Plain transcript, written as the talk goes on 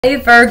Hey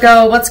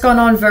Virgo, what's going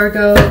on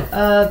Virgo?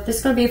 This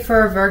is going to be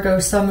for Virgo,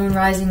 Sun, Moon,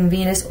 Rising,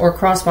 Venus, or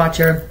Cross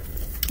Watcher.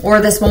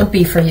 Or this won't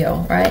be for you,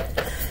 right?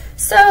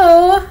 So,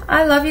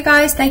 I love you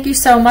guys. Thank you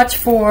so much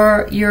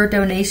for your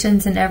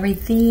donations and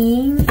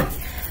everything.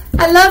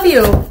 I love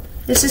you.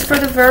 This is for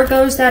the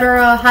Virgos that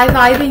are high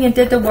vibing and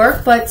did the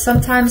work, but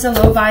sometimes a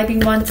low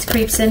vibing one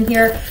creeps in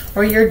here,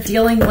 or you're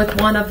dealing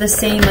with one of the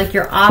same, like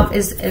your op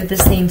is the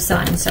same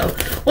sign. So,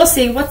 we'll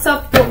see. What's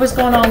up? What was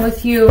going on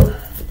with you?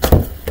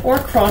 Or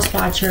cross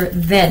watcher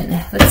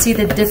then. Let's see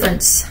the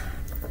difference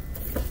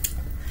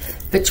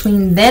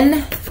between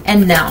then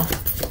and now.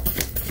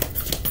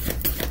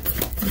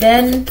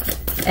 Then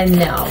and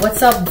now.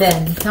 What's up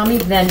then? Tell me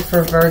then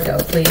for Virgo,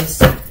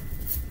 please.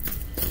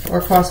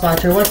 Or cross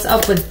watcher. What's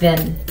up with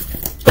then?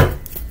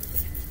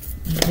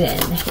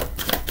 Then.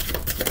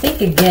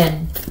 Think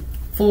again.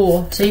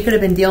 Fool. So you could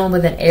have been dealing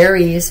with an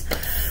Aries.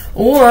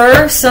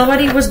 Or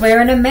somebody was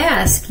wearing a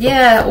mask.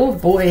 Yeah, oh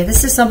boy,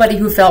 this is somebody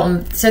who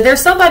felt... So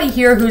there's somebody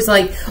here who's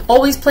like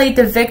always played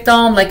the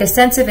victim, like a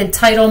sense of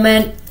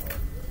entitlement.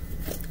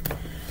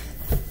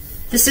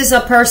 This is a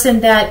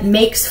person that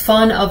makes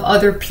fun of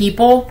other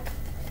people.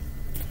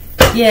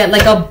 Yeah,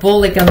 like a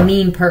bull, like a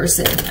mean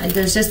person.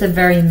 There's just a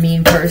very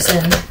mean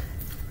person.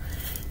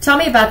 Tell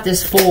me about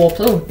this fool.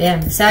 Oh,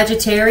 damn.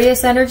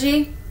 Sagittarius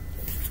energy.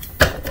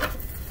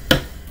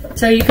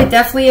 So you could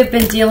definitely have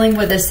been dealing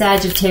with a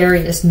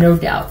Sagittarius, no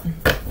doubt.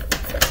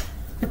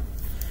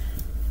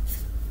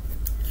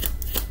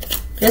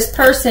 This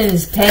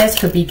person's past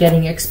could be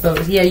getting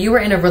exposed. Yeah, you were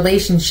in a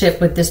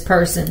relationship with this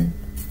person.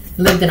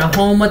 Lived in a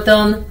home with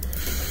them.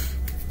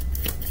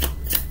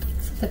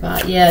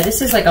 Yeah,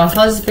 this is like a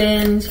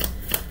husband.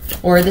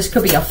 Or this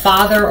could be a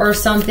father or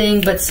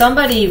something. But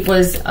somebody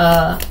was...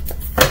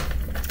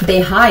 they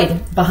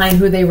hide behind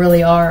who they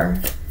really are.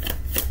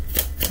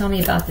 Tell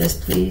me about this,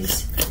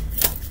 please.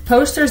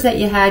 Posters that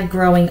you had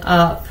growing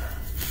up.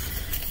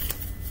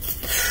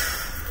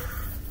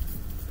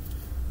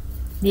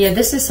 Yeah,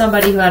 this is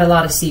somebody who had a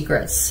lot of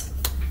secrets.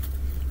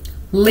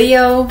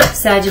 Leo,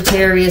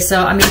 Sagittarius.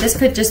 So, I mean, this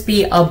could just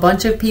be a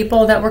bunch of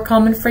people that were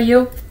coming for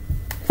you.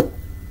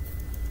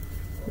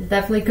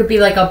 Definitely could be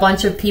like a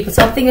bunch of people.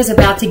 Something is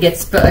about to get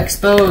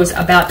exposed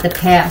about the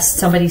past.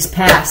 Somebody's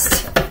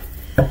past.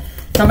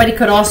 Somebody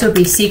could also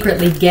be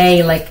secretly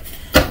gay. Like...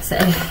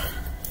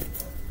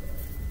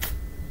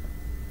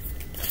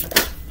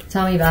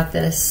 Tell me about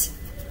this.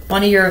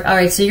 One of your...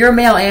 Alright, so your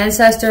male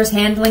ancestors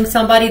handling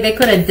somebody. They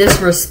could have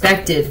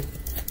disrespected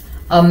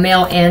a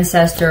male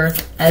ancestor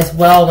as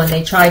well when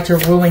they tried to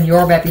ruin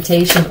your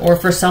reputation. Or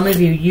for some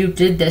of you, you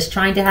did this,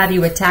 trying to have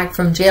you attacked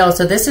from jail.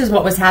 So this is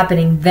what was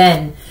happening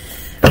then.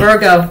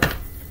 Virgo.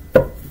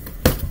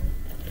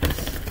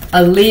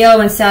 A Leo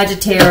and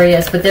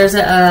Sagittarius. But there's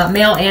a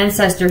male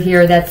ancestor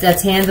here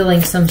that's handling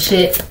some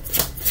shit.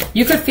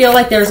 You could feel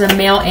like there's a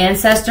male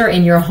ancestor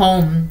in your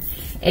home.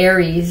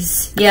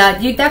 Aries. Yeah,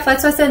 you definitely,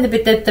 that's what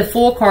I said, the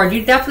Fool card,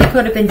 you definitely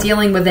could have been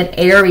dealing with an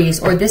Aries,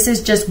 or this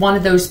is just one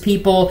of those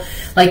people,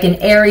 like an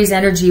Aries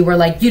energy, where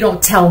like, you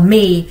don't tell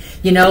me,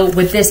 you know,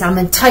 with this, I'm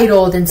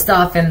entitled and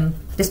stuff, and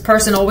this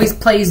person always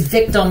plays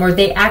victim, or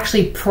they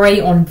actually prey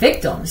on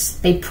victims.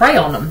 They prey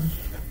on them.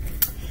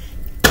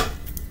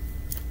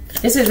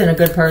 This isn't a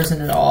good person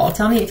at all.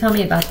 Tell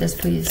me about this,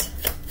 please.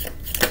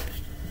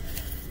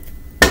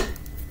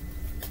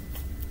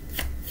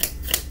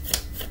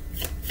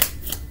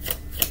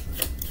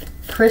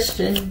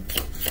 Christian.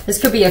 This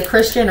could be a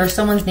Christian, or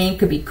someone's name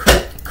could be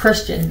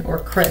Christian or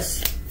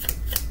Chris.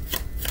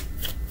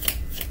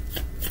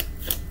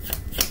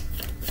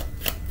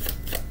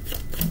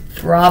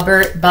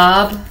 Robert,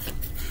 Bob.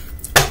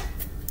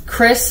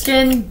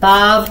 Christian,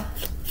 Bob.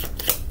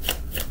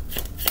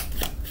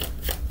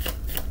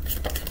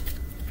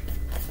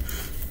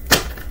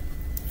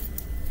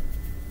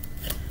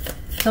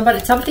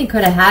 Something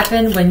could have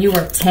happened when you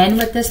were 10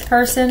 with this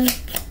person.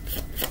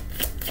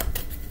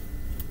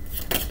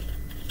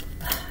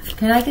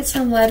 Can I get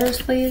some letters,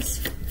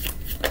 please?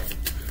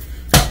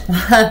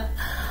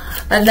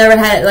 I've never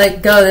had it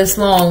like go this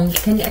long.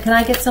 Can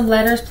I get some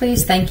letters,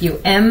 please? Thank you.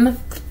 M.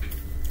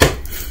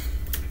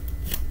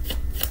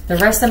 The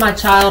rest of my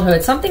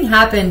childhood. Something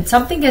happened.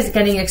 Something is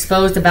getting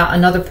exposed about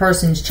another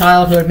person's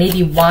childhood.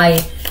 Maybe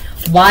why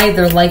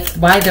they're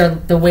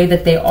the way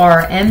that they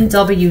are.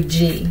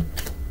 MWG.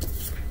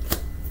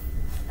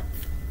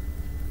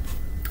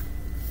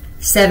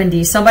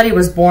 70s. Somebody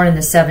was born in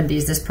the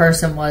 70s. This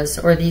person was,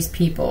 or these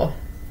people.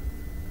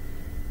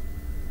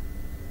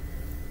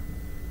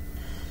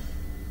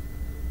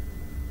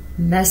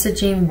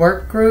 Messaging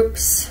work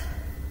groups.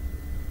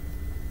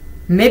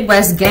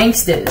 Midwest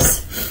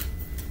gangsters.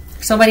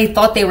 Somebody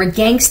thought they were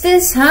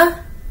gangsters, huh?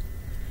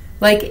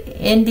 Like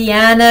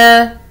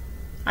Indiana.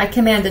 I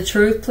command the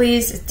truth,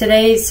 please.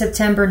 Today,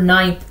 September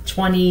 9th,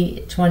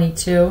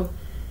 2022.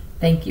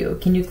 Thank you.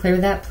 Can you clear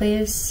that,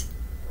 please?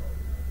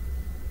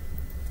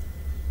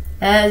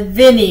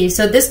 Vinny,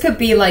 so this could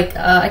be like,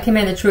 I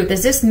command the truth.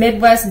 Is this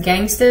Midwest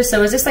gangster?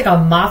 So is this like a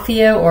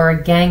mafia or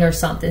a gang or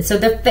something? So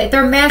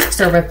their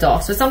masks are ripped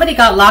off. So somebody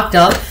got locked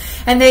up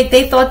And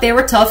they thought they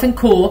were tough and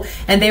cool,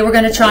 and they were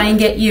going to try and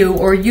get you,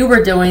 or you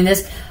were doing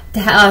this to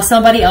have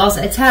somebody else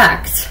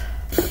attacked.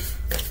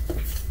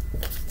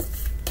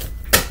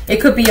 It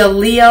could be a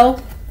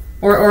Leo,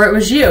 or it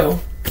was you.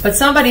 But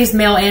somebody's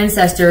male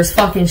ancestor is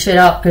fucking shit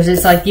up, because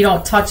it's like, you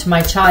don't touch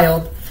my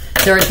child.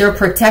 They're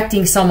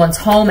protecting someone's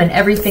home and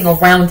everything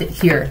around it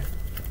here.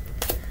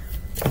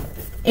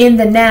 In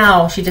the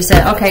now, she just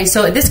said, okay,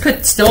 so this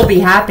could still be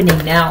happening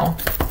now.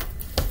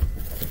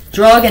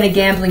 Drug and a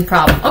gambling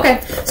problem.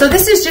 Okay, so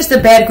this is just a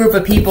bad group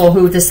of people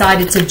who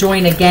decided to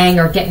join a gang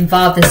or get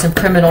involved in some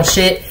criminal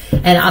shit.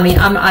 And I mean,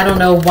 I don't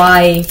know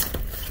why.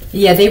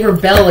 Yeah, they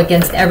rebel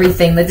against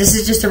everything. Like, this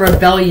is just a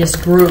rebellious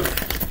group.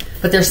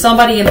 But there's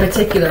somebody in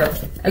particular.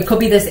 It could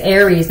be this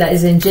Aries that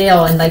is in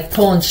jail and like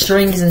pulling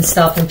strings and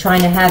stuff and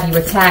trying to have you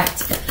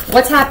attacked.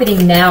 What's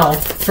happening now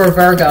for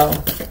Virgo?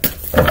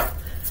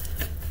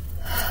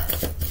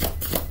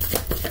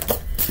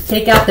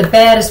 Take out the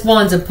baddest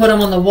ones and put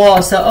them on the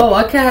wall. So, oh,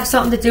 it could have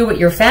something to do with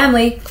your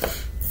family.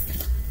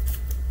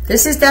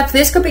 This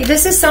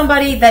is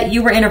somebody that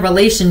you were in a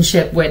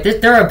relationship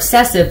with. They're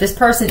obsessive. This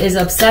person is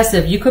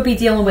obsessive. You could be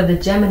dealing with a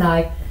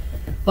Gemini,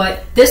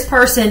 but this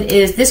person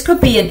is, this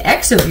could be an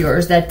ex of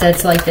yours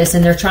that's like this,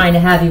 and they're trying to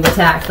have you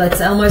attacked.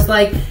 That's almost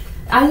like,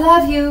 I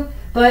love you,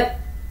 but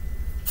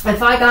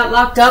if I got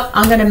locked up,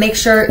 I'm going to make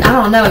sure, I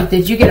don't know,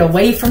 did you get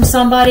away from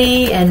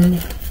somebody?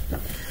 And,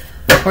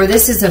 or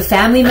this is a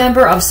family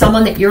member of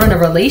someone that you're in a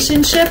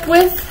relationship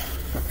with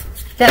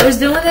that was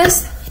doing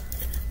this?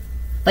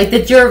 Like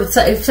that you're,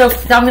 so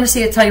I'm going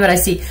to tell you what I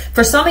see.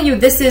 For some of you,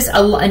 this is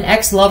an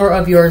ex-lover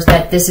of yours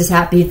that this is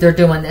happy they're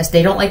doing this.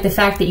 They don't like the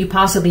fact that you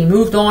possibly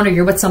moved on or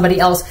you're with somebody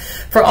else.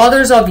 For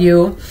others of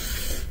you,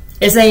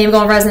 it's not even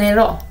going to resonate at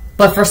all.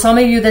 But for some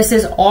of you, this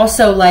is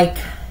also like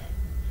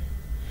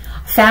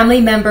family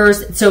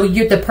members. So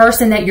the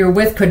person that you're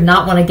with could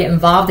not want to get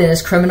involved in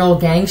this criminal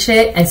gang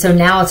shit. And so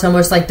now it's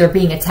almost like they're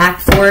being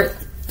attacked for it.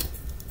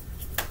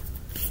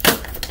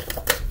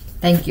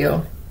 Thank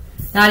you.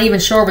 Not even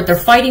sure what they're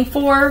fighting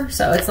for.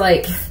 So it's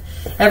like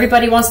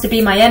everybody wants to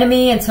be my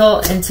enemy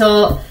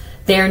until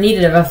they're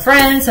needed of a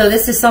friend. So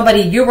this is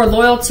somebody you were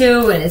loyal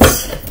to, and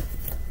it's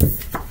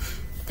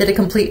did a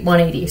complete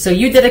 180. So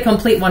you did a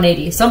complete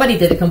 180. Somebody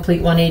did a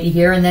complete 180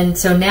 here, and then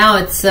so now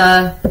it's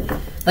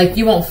like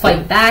you won't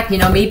fight back. You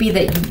know, maybe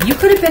that you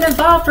could have been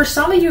involved. For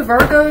some of you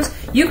Virgos,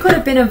 you could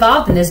have been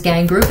involved in this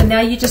gang group, and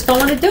now you just don't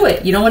want to do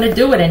it. You don't want to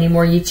do it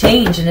anymore. You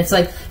change, and it's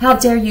like, how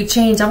dare you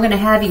change? I'm going to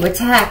have you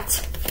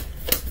attacked.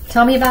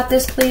 Tell me about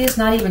this, please.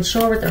 Not even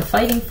sure what they're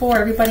fighting for.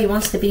 Everybody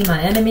wants to be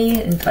my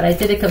enemy, but I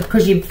did it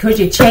because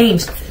you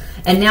changed,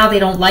 and now they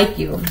don't like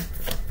you.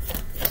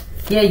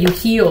 Yeah, you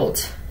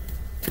healed.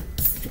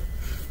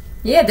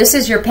 Yeah, this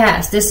is your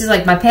past. This is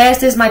like, my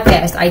past is my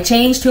past. I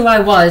changed who I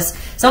was.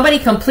 Somebody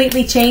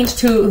completely changed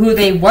who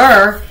they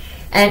were,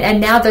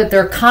 and now that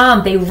they're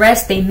calm, they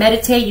rest, they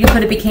meditate. You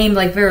could have became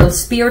like very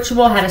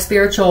spiritual, had a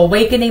spiritual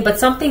awakening,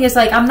 but something is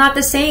like, I'm not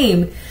the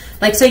same.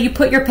 Like, so you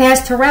put your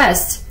past to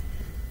rest.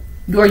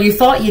 Or you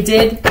thought you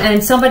did,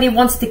 and somebody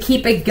wants to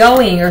keep it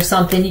going or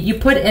something. You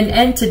put an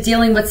end to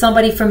dealing with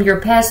somebody from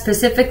your past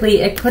specifically.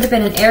 It could have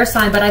been an air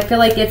sign, but I feel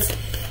like it's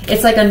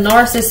like a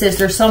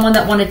narcissist or someone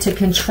that wanted to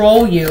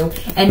control you,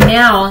 and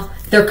now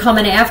they're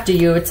coming after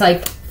you. It's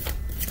like,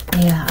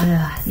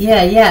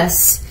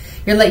 yes.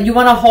 You're like, you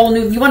want a whole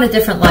new, you want a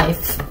different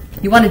life.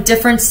 You want a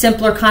different,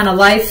 simpler kind of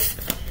life.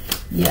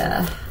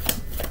 Yeah,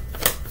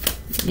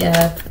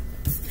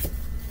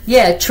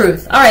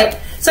 truth. All right.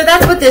 So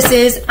that's what this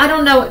is. I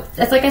don't know.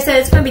 It's like I said,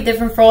 it's going to be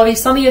different for all of you.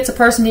 Some of you, it's a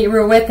person that you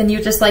were with, and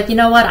you're just like, you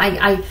know what?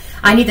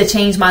 I need to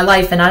change my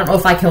life, and I don't know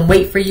if I can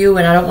wait for you,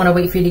 and I don't want to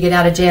wait for you to get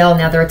out of jail.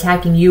 Now they're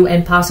attacking you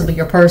and possibly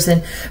your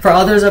person. For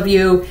others of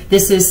you,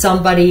 this is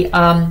somebody,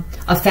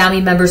 a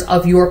family members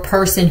of your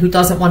person who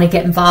doesn't want to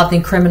get involved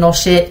in criminal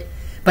shit,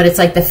 but it's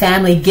like the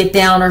family get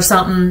down or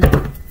something.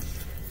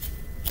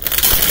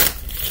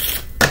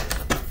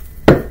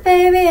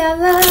 Baby, I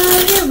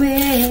love you,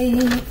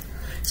 babe.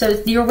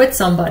 So you're with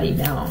somebody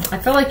now. I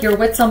feel like you're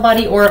with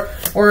somebody, or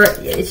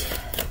the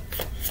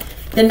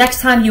next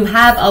time you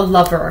have a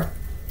lover,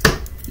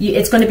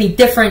 it's going to be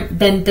different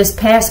than this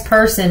past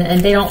person,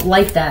 and they don't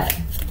like that.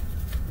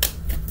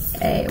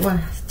 Hey, well,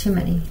 too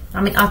many.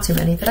 I mean, not too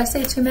many. Did I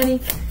say too many?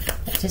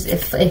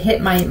 It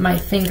hit my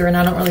finger, and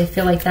I don't really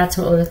feel like that's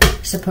what was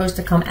supposed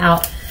to come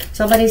out.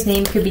 Somebody's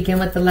name could begin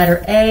with the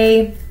letter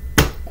A,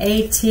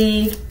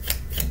 A-T.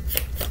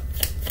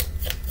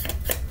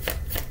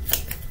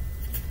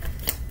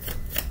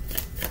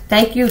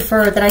 Thank you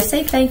for, did I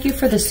say thank you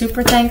for the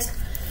super thanks?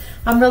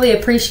 I'm really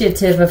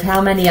appreciative of how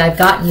many I've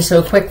gotten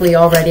so quickly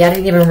already. I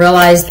didn't even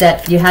realize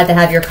that you had to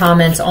have your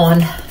comments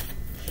on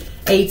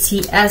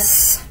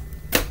ATS.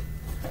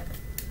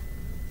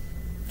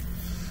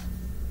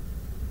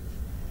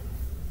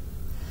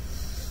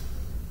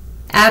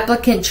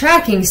 Applicant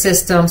tracking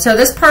system. So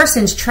this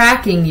person's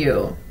tracking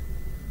you.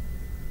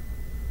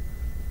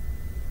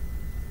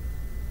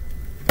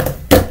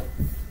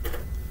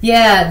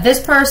 Yeah,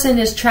 this person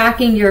is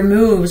tracking your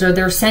moves, or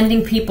they're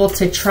sending people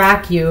to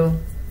track you.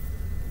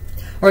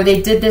 or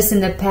they did this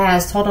in the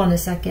past. Hold on a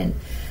second.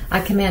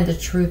 I command the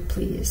truth,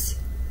 please.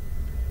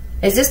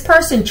 Is this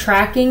person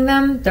tracking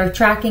them? They're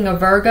tracking a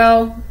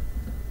Virgo.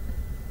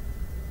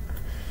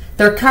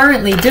 They're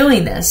currently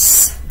doing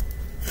this.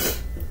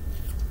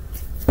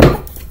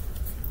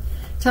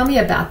 Tell me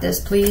about this,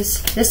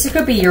 please. This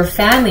could be your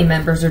family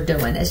members are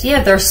doing this.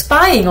 Yeah, they're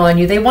spying on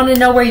you. They want to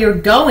know where you're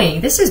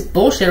going. This is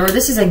bullshit, or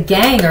this is a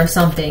gang or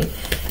something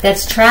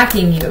that's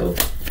tracking you.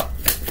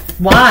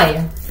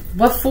 Why?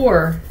 What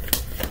for?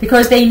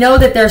 Because they know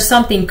that there's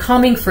something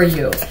coming for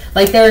you.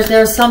 Like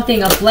there's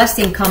something, a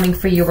blessing coming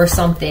for you or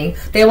something.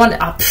 They want,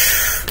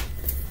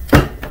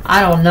 I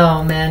don't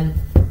know, man.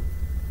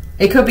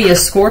 It could be a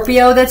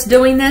Scorpio that's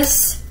doing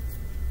this.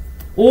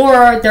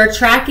 Or they're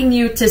tracking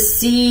you to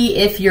see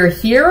if you're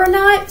here or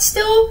not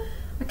still.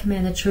 I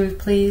command the truth,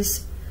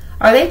 please.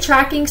 Are they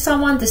tracking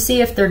someone to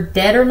see if they're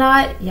dead or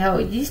not?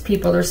 Yo, these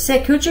people are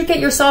sick. Who'd you get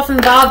yourself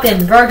involved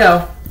in,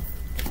 Virgo?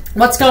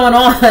 What's going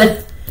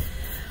on?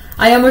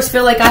 I almost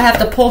feel like I have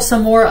to pull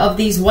some more of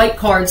these white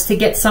cards to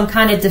get some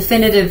kind of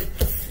definitive,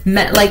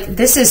 like,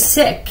 this is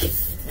sick.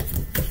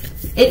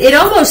 It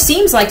almost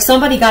seems like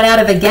somebody got out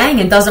of a gang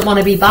and doesn't want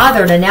to be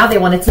bothered, and now they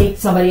want to take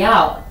somebody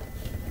out.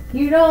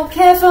 You don't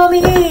care for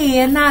me,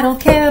 and I don't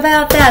care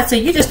about that, so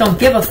you just don't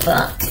give a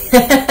fuck.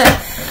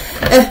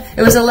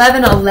 It was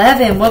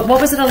 11/11. What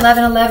was it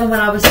 11/11 when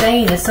I was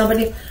saying that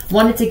somebody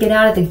wanted to get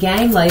out of the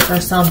gang life or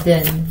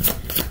something?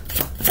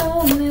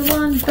 Only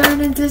one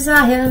burning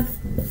desire.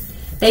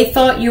 They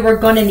thought you were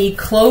going to need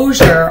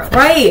closure,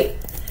 right?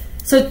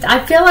 So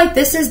I feel like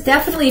this is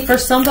definitely for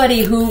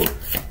somebody who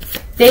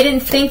they didn't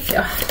think,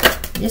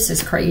 this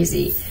is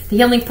crazy. The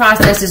healing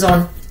process is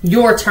on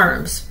your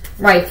terms.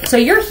 Right, so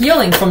you're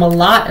healing from a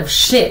lot of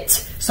shit.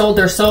 Sold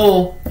their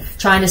soul,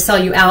 trying to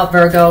sell you out,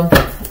 Virgo.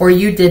 Or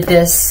you did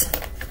this.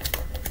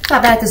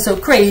 Stop acting so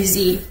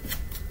crazy.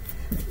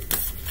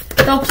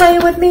 Don't play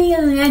with me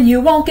and you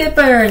won't get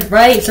burned.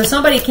 Right, so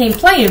somebody came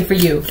playing for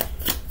you.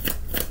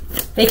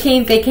 They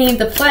came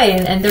to play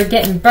and they're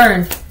getting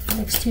burned.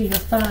 Next to your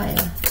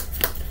fire.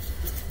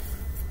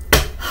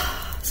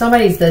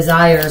 Somebody's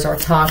desires are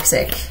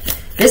toxic.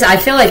 This, I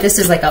feel like this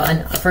is like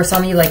for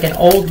some of you, like an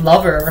old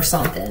lover or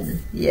something.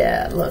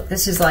 Yeah, look,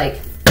 this is like,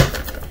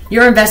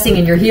 you're investing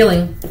in your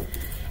healing.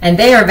 And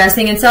they are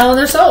investing in selling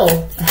their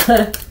soul.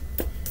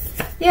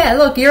 Yeah,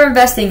 look, you're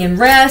investing in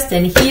rest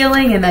and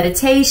healing and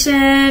meditation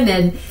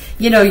and,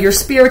 you know, your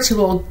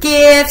spiritual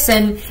gifts.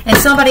 And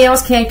somebody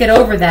else can't get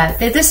over that.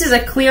 This is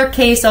a clear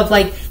case of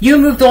like, you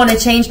moved on and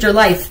changed your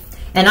life.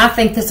 And I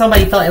think that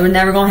somebody thought it was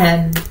never going to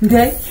happen.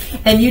 Okay?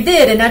 And you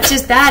did. And that's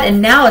just that.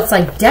 And now it's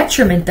like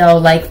detriment though.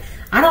 Like,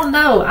 I don't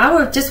know. I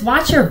would just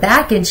watch your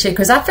back and shit,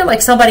 because I feel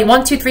like somebody,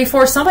 1, 2, 3,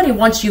 4, somebody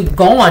wants you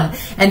gone,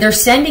 and they're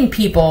sending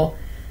people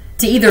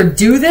to either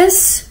do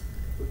this,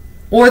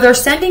 or they're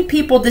sending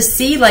people to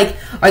see, like,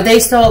 are they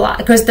still alive?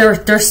 Because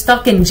they're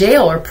stuck in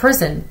jail or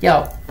prison.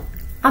 Yo,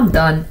 I'm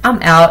done.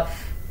 I'm out.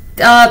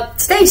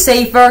 Stay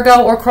safe,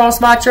 Virgo or Cross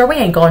Watcher. We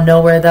ain't going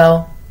nowhere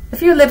though.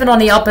 If you're living on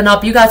the up and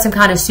up, you got some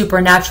kind of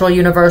supernatural,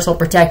 universal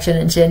protection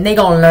and shit, and they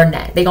gonna learn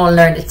that. They gonna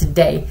learn it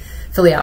today.